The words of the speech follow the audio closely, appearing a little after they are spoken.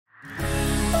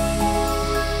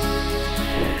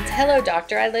Hello,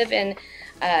 doctor. I live in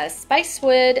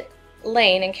Spicewood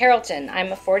Lane in Carrollton.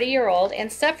 I'm a 40-year-old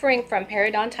and suffering from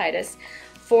parodontitis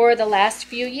for the last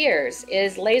few years.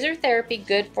 Is laser therapy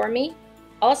good for me?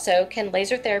 Also, can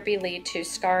laser therapy lead to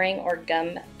scarring or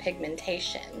gum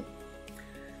pigmentation?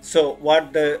 So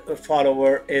what the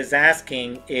follower is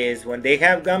asking is, when they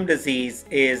have gum disease,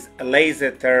 is laser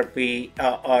therapy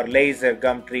or laser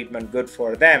gum treatment good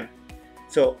for them?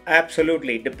 So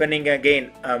absolutely, depending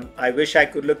again, I wish I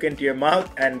could look into your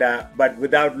mouth, and but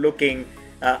without looking,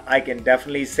 I can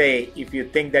definitely say, if you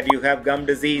think that you have gum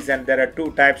disease, and there are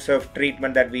two types of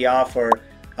treatment that we offer.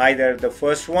 Either the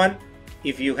first one,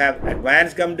 if you have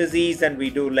advanced gum disease and we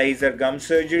do laser gum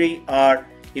surgery, or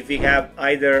if you have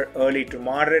either early to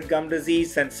moderate gum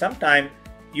disease, and sometime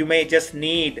you may just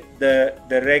need the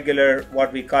regular,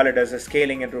 what we call it as a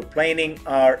scaling and replaning,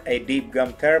 or a deep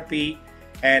gum therapy.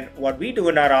 And what we do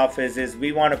in our office is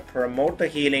we want to promote the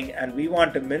healing, and we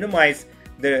want to minimize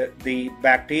the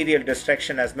bacterial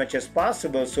destruction as much as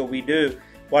possible. So we do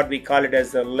what we call it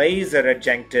as a laser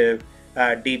adjunctive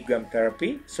deep gum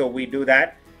therapy. So we do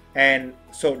that. And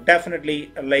so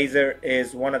definitely a laser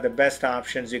is one of the best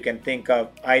options you can think of,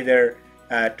 either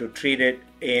to treat it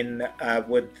in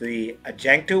with the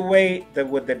adjunctive way,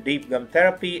 with the deep gum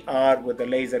therapy, or with the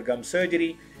laser gum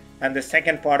surgery. And the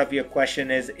second part of your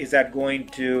question is that going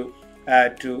to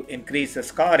increase the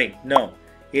scarring? No,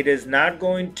 it is not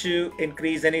going to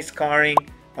increase any scarring,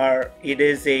 or it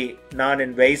is a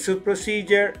non-invasive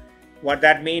procedure. What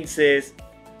that means is,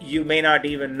 you may not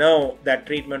even know that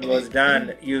treatment was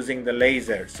done using the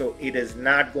laser. So it is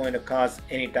not going to cause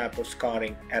any type of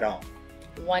scarring at all.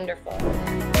 Wonderful.